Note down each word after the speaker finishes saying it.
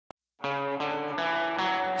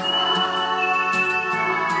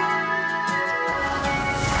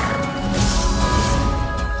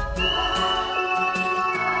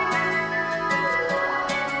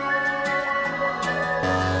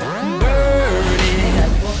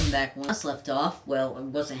back when I last left off. Well, I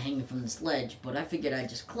wasn't hanging from this ledge, but I figured I'd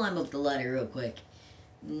just climb up the ladder real quick.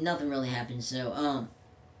 Nothing really happened, so,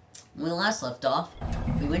 when we last left off,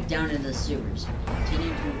 we went down into the sewers.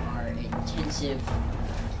 Continued through our intensive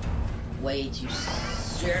way to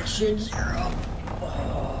Section 0.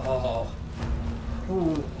 Oh.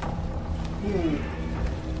 Ooh. Ooh.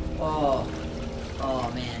 Oh.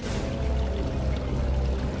 Oh, man.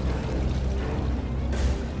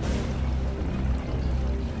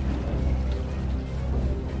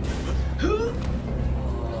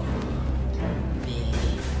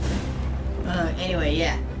 Anyway,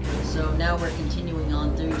 yeah. So now we're continuing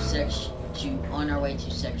on through on our way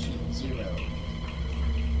to Section 0.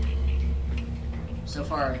 So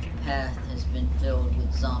far, our path has been filled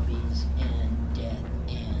with zombies and death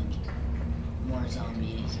and more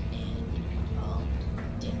zombies and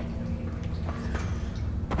death.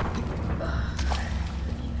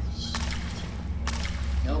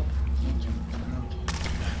 Nope, can't jump. Okay.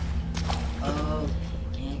 Okay,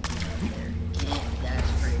 can't get up there. Can't.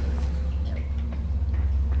 That's crazy.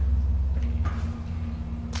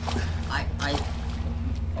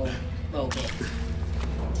 Oh, okay.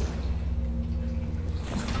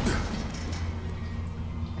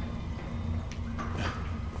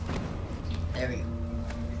 There we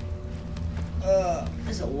go.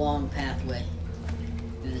 There's a long pathway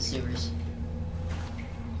through the sewers.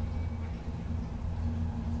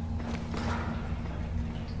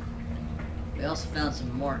 We also found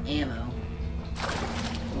some more ammo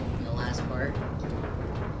in the last part.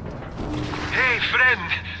 Hey, friend.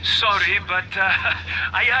 Sorry, but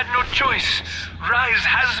I had no choice. Rise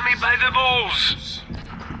has me by the balls.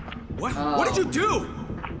 What? What did you do?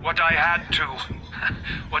 What I had to.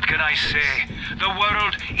 What can I say? The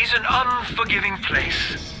world is an unforgiving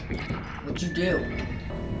place. What'd you do?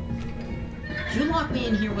 Did you lock me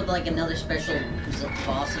in here with like another special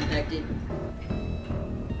boss infected?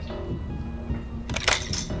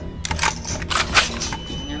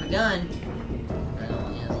 I have a gun. But it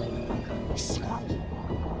only has like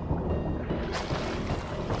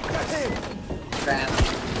crap.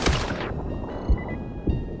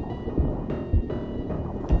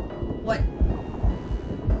 What?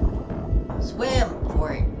 Swim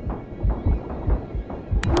for it.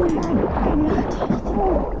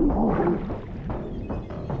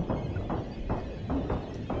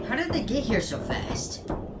 How did they get here so fast?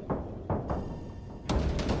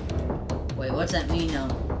 Wait, what's that mean now?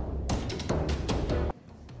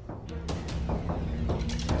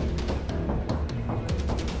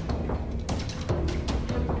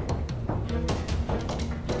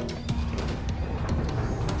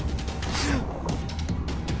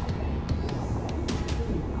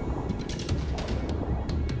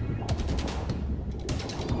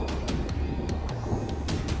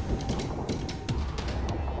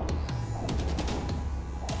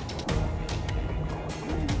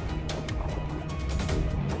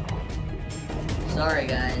 Sorry,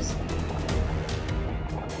 guys.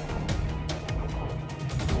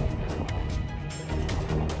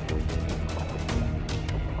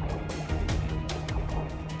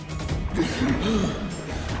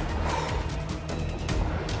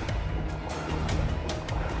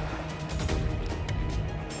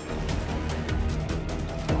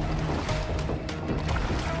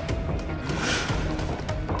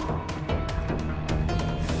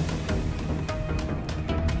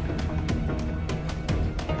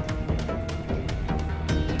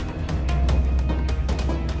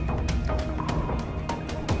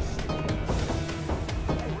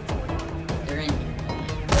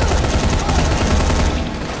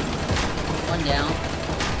 Down.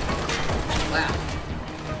 Wow.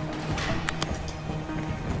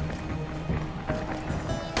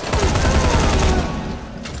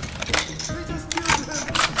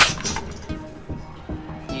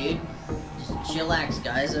 Dude, just chillax,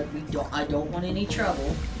 guys. I don't want any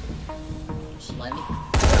trouble. Just let me.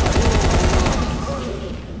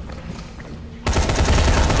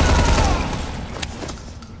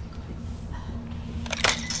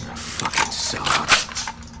 Fucking sucks.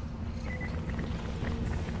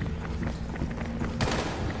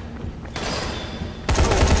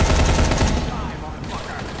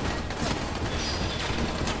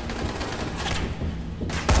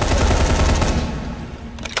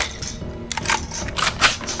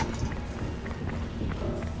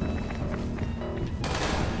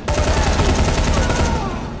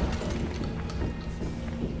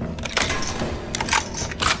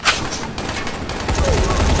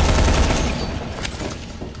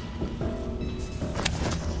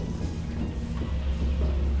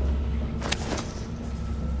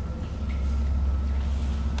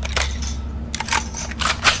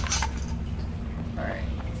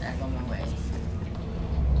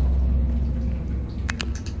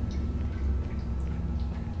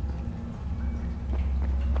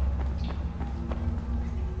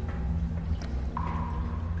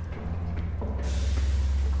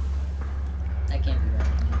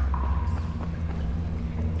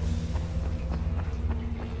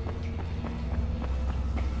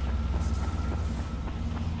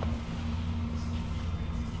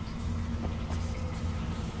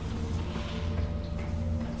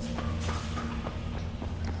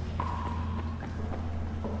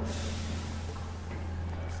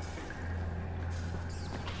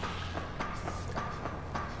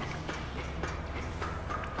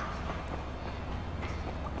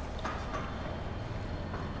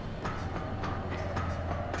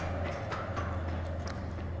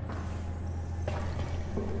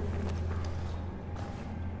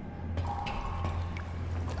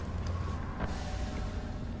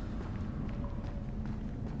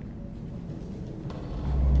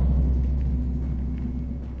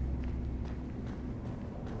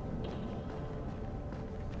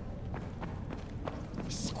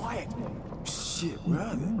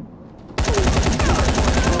 Run.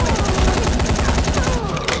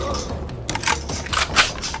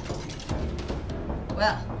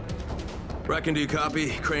 Well. Reckon, do you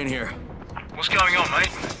copy? Crane here. What's going on, mate?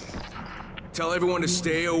 Tell everyone to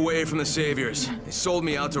stay away from the Saviors. They sold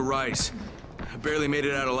me out to Rice. I barely made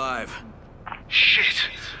it out alive. Shit.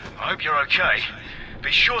 I hope you're okay.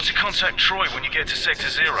 Be sure to contact Troy when you get to Sector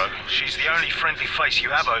 0. She's the only friendly face you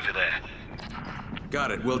have over there.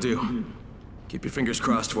 Got it, will do. Keep your fingers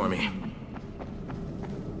crossed for me.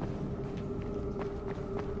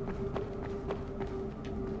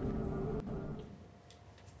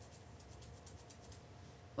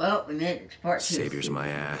 Well, we made it to part 2. Saviors my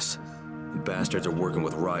ass. The bastards are working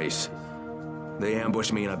with Rice. They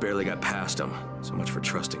ambushed me and I barely got past them. So much for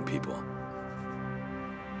trusting people.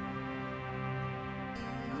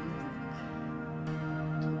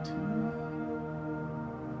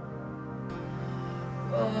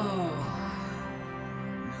 Oh.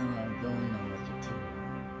 Now I'm going to work it too.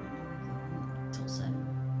 Till 7.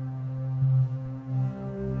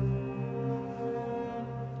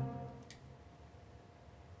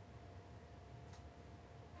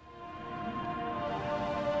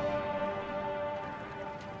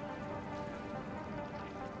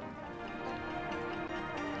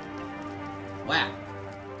 Wow.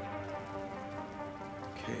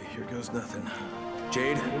 Okay, here goes nothing.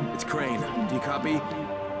 Jade, it's Crane. Do you copy?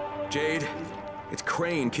 Jade, it's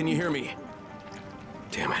Crane. Can you hear me?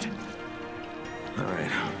 Damn it. All right.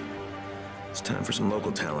 It's time for some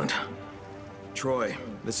local talent. Troy,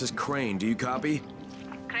 this is Crane. Do you copy?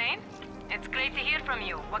 Crane? It's great to hear from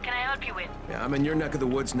you. What can I help you with? Yeah, I'm in your neck of the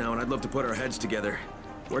woods now, and I'd love to put our heads together.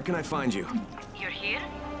 Where can I find you? You're here?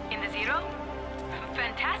 In the Zero?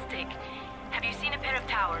 Fantastic. Have you seen a pair of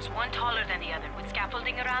towers, one taller than the other, with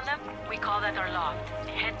scaffolding around them? We call that our loft.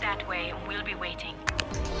 Head that way, and we'll be waiting.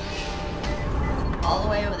 All the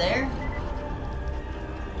way over there?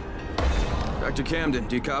 Dr. Camden,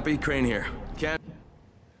 do you copy? Crane here.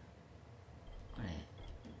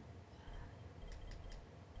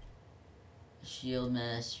 Shield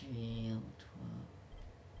mastery, level 12.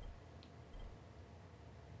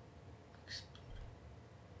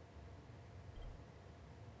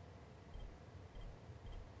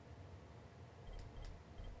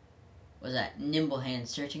 What's that? Nimble hand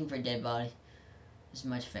searching for dead body. As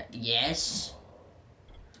much fat. Yes.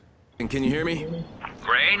 And can you hear me?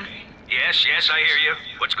 Crane? Yes, I hear you.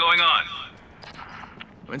 What's going on?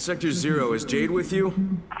 I'm in Sector 0. Is Jade with you?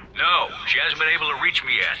 No, she hasn't been able to reach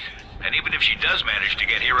me yet. And even if she does manage to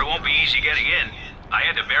get here, it won't be easy getting in. I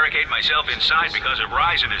had to barricade myself inside because of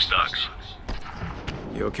Rise and his thugs.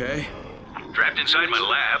 You okay? Trapped inside my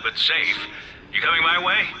lab, but safe. You coming my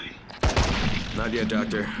way? Not yet,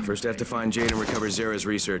 Doctor. First I have to find Jade and recover Zara's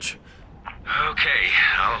research. Okay,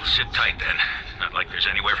 I'll sit tight then. Not like there's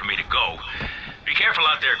anywhere for me to go. Be careful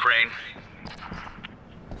out there, Crane.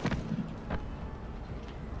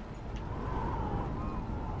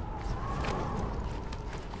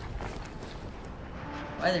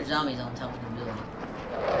 Why are there zombies on top of the building?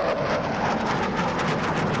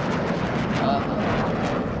 Uh-oh.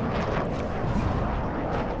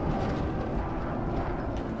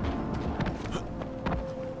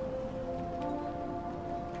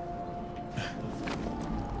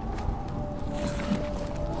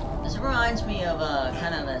 This reminds me of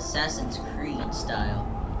kind of Assassin's Creed style.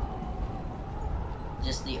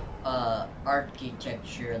 Just the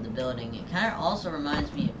architecture of the building. It kind of also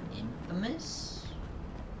reminds me of Infamous,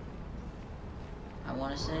 I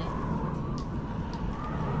want to say.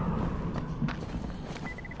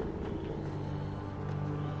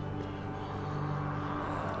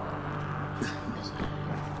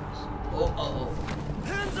 Oh.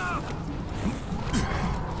 Hands up!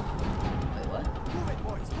 Wait, what? Move it,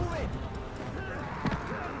 boys, move it!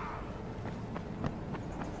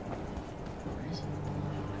 Where is it?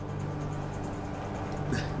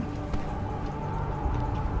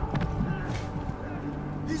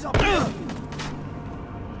 He's up here!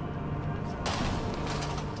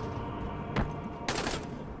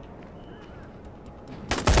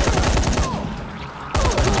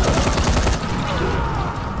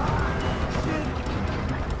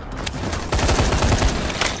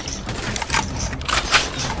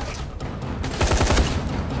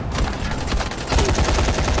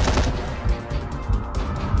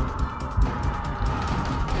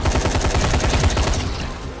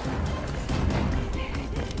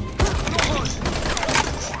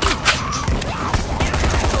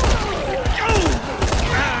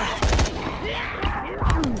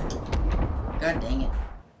 God dang it.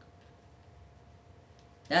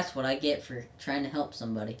 That's what I get for trying to help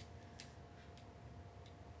somebody.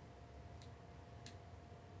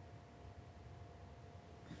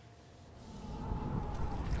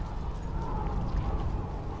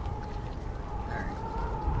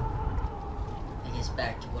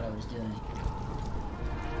 back to what I was doing.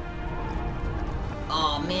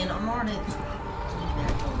 Aw, oh, man, I'm on it.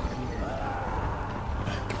 Back over here.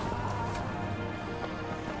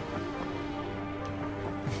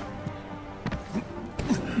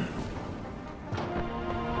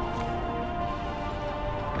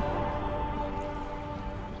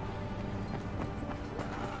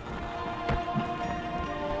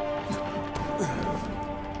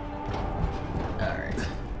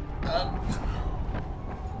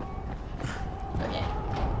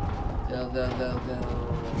 Go.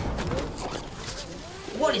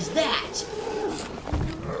 What is that?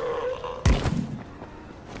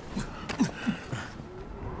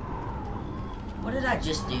 What did I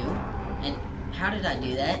just do? And how did I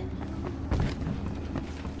do that?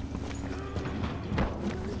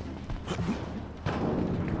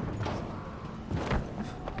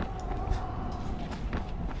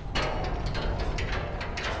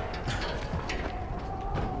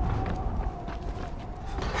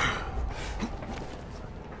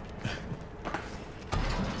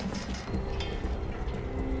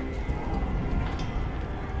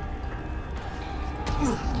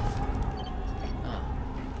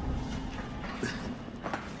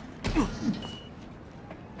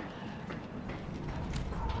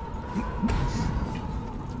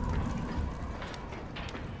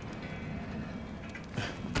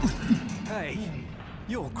 Hey,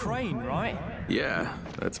 you're Crane, right? Yeah,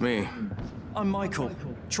 that's me. I'm Michael.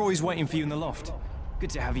 Troy's waiting for you in the loft.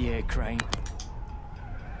 Good to have you here, Crane.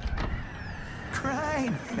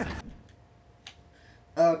 Crane!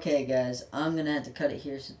 Okay, guys, I'm gonna have to cut it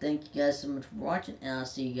here, so thank you guys so much for watching, and I'll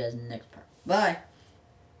see you guys in the next part. Bye!